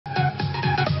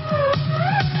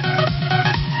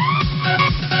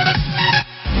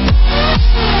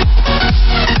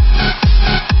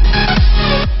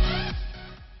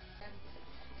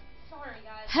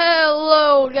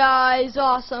guys,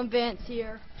 Awesome Vance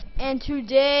here, and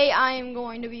today I am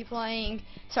going to be playing,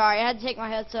 sorry I had to take my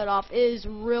headset off, it is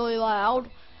really loud.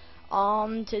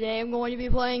 Today I'm going to be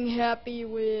playing Happy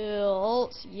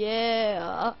Wheels,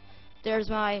 yeah, there's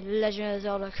my Legend of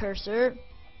Zelda cursor,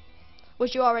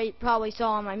 which you already probably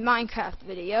saw in my Minecraft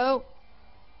video.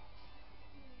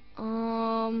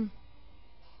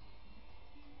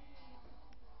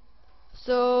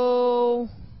 So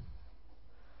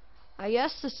I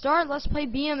guess to start, let's play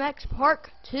BMX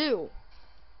Park 2.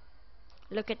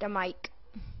 Look at the mic.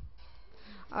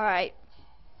 Alright.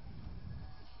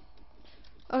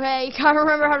 Okay, gotta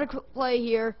remember how to play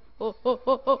here.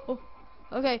 Oh.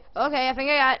 Okay, I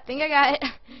think I got it.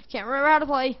 Can't remember how to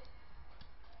play.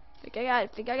 Think I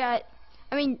got it.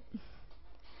 I mean,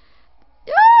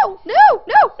 no!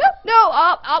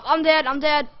 I'm dead.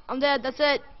 That's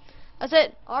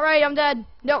it. Alright, I'm dead.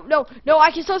 No,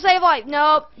 I can still save life.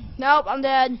 Nope, I'm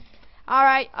dead.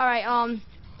 Alright,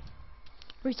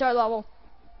 restart level.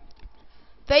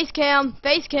 Face cam.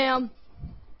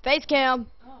 Oh.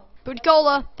 Booty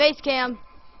cola, face cam.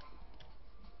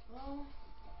 Well,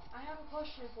 I have a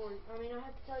question for you. I mean, I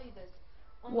have to tell you this.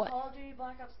 On What? Call of Duty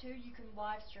Black Ops 2, you can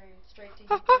live stream straight to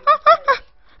YouTube.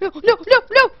 No!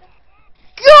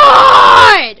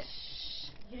 God!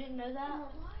 You didn't know that?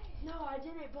 No, I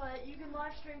didn't, but you can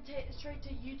live stream straight to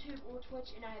YouTube or Twitch,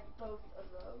 and I have both of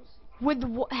those. With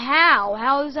how?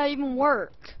 How does that even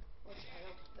work? Which I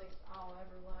don't think I'll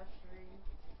ever live stream.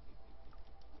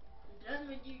 I'm done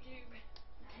with YouTube.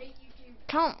 I hate YouTube.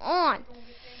 Come on!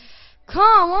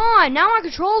 Now my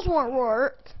controls won't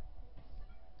work.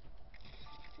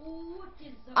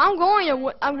 I'm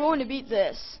going to beat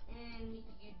this. And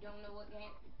you don't know what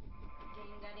game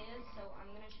that is, so I'm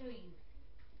gonna show you.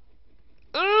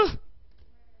 Boom.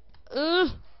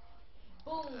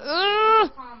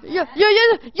 Yes!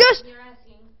 You're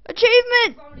asking.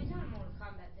 Achievement! I've already done a Mortal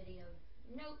Kombat video.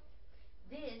 Nope.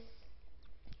 This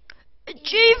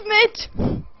Achievement!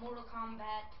 Mortal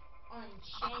Kombat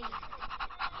Unchained.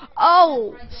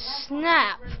 Oh, Right, the last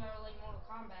snap. one was regularly Mortal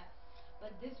Kombat,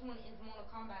 but this one is Mortal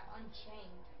Kombat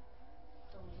Unchained.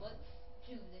 So let's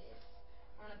do this.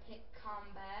 I'm gonna pick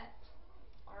Combat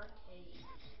Arcade.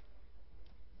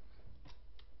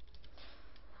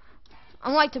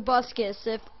 I'm like Tobuscus.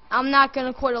 If I'm not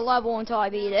gonna quit a level until I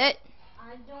beat it.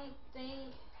 I don't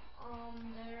think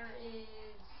there is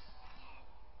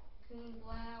Kung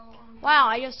Lao on Wow,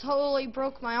 I just totally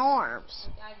broke my arms.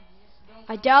 I just don't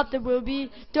I know doubt if there you will want be.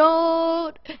 this.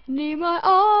 Don't need my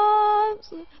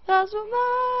arms. That's what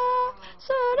my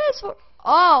son is for.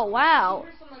 Oh wow.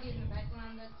 There's somebody in the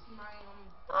background that's my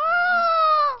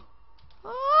Ah!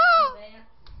 band.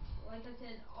 Like I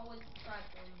said, always subscribe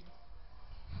to them.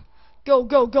 Go.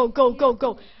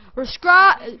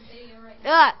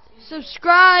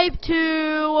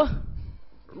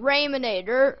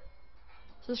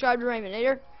 Subscribe to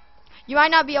Rayminator. You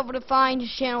might not be able to find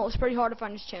his channel. It's pretty hard to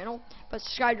find his channel. But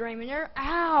subscribe to Rayminator.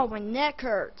 Ow, my neck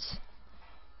hurts.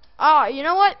 Oh, you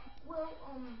know what? Well,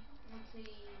 let's see.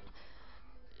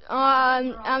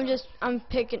 I'm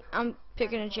picking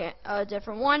a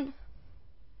different one.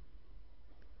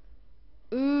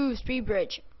 Ooh, Speed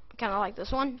Bridge. Kind of like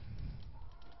this one.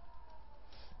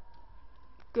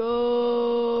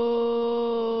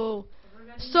 Go,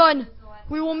 son.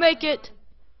 We will make it.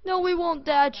 No, we won't,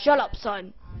 Dad. Shut up,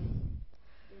 son.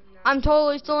 I'm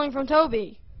totally stealing from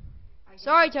Toby.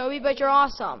 Sorry, Toby, but you're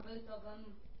awesome. Both of them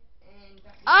and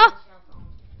got Ah!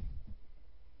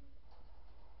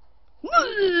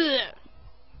 the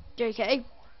JK.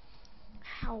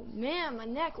 Ow, man, my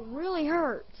neck really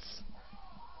hurts.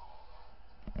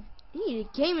 You need a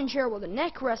gaming chair with a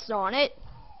neck rest on it.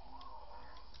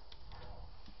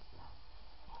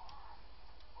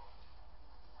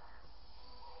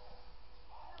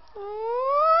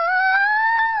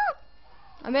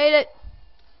 I made it.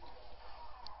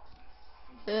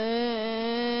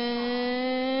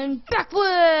 And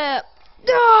backflip.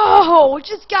 No,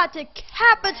 just got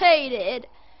decapitated.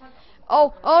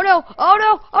 Oh no.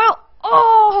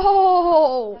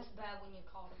 Oh. That's bad when you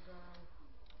call a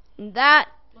girl. That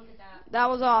Look at that. that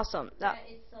was awesome. That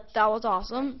is such was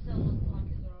awesome. still looks like a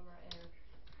girl right there.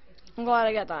 If you I'm glad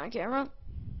I got that on camera.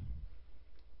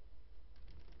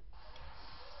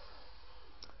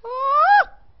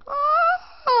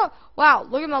 Wow,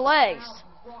 look at my legs.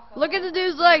 Look at the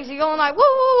dude's legs. He's going like, woo!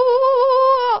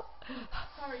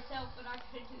 Sorry, self, but I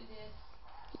could do this.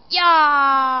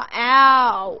 Yeah!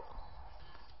 Ow!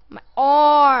 My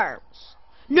arms.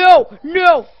 No!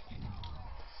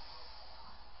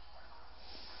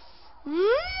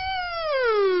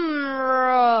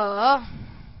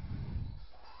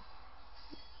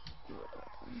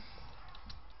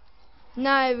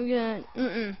 Not even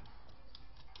gonna.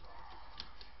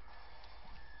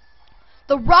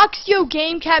 The Roxio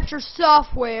game capture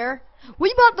software.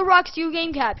 We bought the Roxio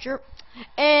game capture,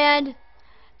 and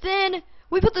then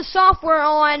we put the software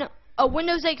on a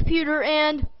Windows 8 computer,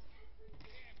 and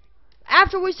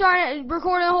after we started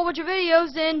recording a whole bunch of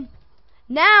videos, then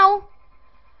now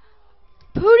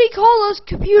Pooty Cola's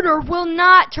computer will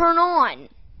not turn on.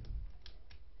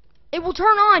 It will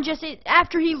turn on just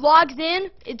after he logs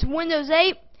in. It's Windows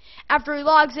 8. After he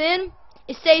logs in,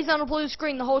 it stays on a blue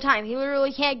screen the whole time. He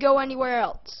literally can't go anywhere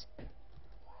else.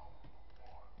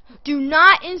 Do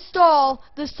not install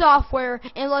the software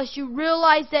unless you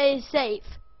realize that it's safe.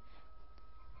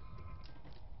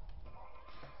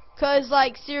 Cause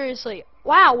like seriously,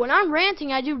 wow, when I'm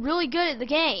ranting I do really good at the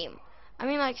game. I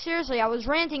mean like seriously, I was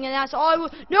ranting and that's all I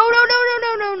was. No.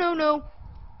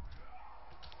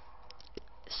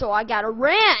 So I gotta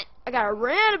rant. I gotta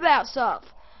rant about stuff.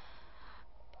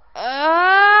 It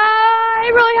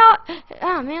really hot.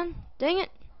 Ah man, dang it.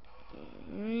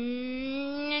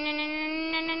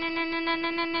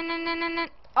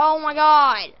 Oh my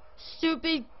god.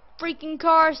 Stupid freaking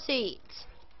car seats.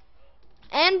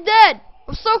 And dead.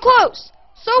 I'm so close.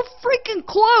 So freaking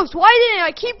close. Why didn't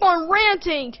I keep on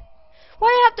ranting? Why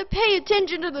do I have to pay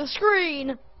attention to the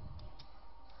screen?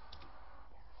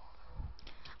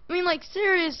 I mean, like,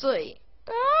 seriously.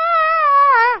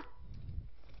 Ah!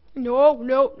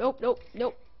 Nope.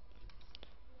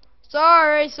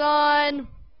 Sorry, son.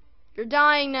 You're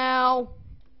dying now.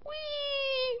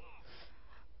 Whee!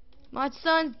 My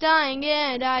son's dying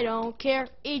and I don't care.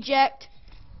 Eject.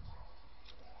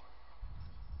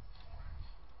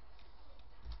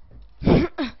 Hold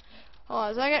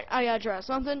on a second. I gotta try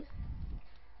something.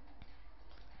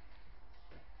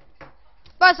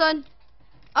 Bye, son.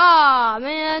 Ah,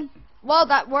 man. Well,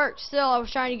 that worked. Still, I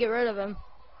was trying to get rid of him.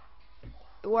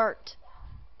 It worked.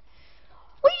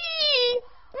 Whee!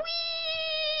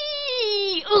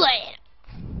 Whee!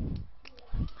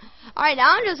 Alright,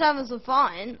 now I'm just having some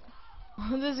fun.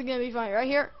 This is gonna be fun right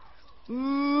here.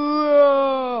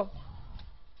 Whoa.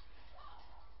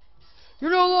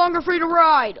 You're no longer free to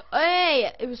ride.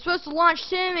 Hey, it was supposed to launch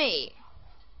Timmy.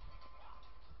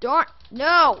 Darn.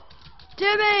 No.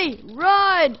 Timmy,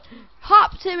 run.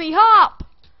 Hop, Timmy, hop.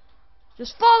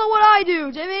 Just follow what I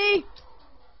do, Timmy.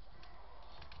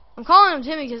 I'm calling him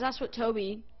Timmy because that's what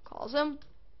Toby calls him.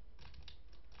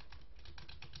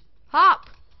 Hop.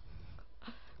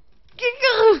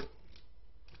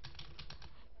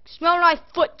 Smell my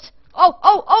foot.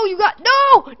 Oh, you got,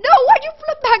 no, why'd you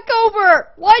flip back over?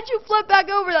 Why'd you flip back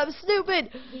over? That was stupid.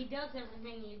 He does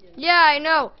everything you do. Yeah, I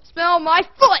know. Smell my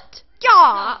foot.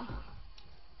 Yeah.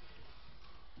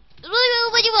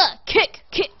 Kick.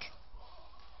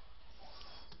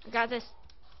 I got this.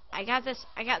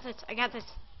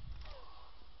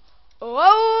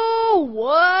 Oh,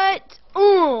 what?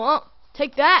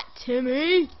 Take that,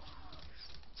 Timmy.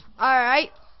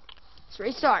 Alright. Let's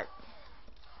restart.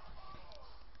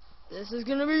 This is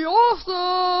gonna be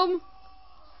awesome.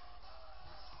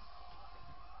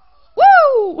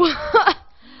 Woo!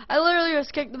 I literally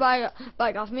just kicked the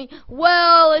bike off me.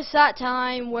 Well, it's that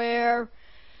time where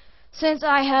since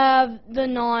I have the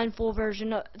non-full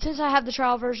version, since I have the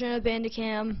trial version of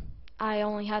Bandicam, I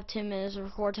only have 10 minutes of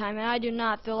record time, and I do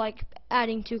not feel like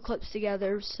adding 2 clips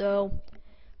together, so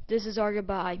this is our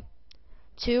goodbye.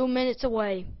 2 minutes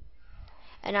away,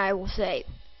 and I will say,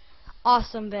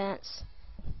 awesome, Vance.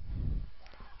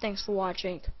 Thanks for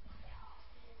watching.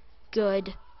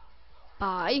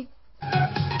 Goodbye.